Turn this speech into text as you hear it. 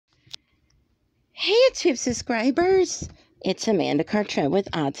Hey YouTube subscribers, it's Amanda Cartrett with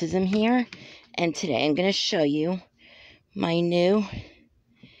Autism here, and today I'm going to show you my new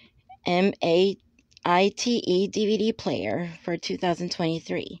Maite DVD player for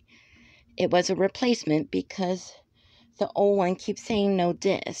 2023. It was a replacement because the old one keeps saying no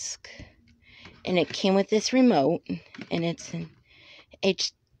disc, and it came with this remote, and it's an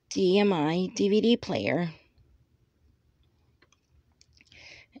HDMI DVD player,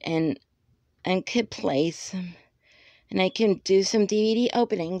 and could play some. And I can do some DVD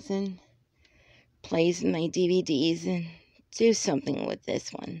openings and plays my DVDs and do something with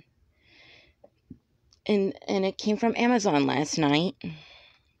this one. And it came from Amazon last night.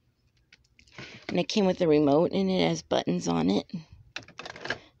 And it came with the remote and it has buttons on it.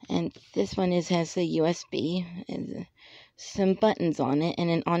 And this one has the USB and some buttons on it and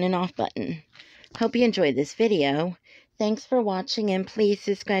an on and off button. Hope you enjoyed this video. Thanks for watching and please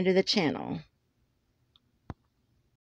subscribe to the channel.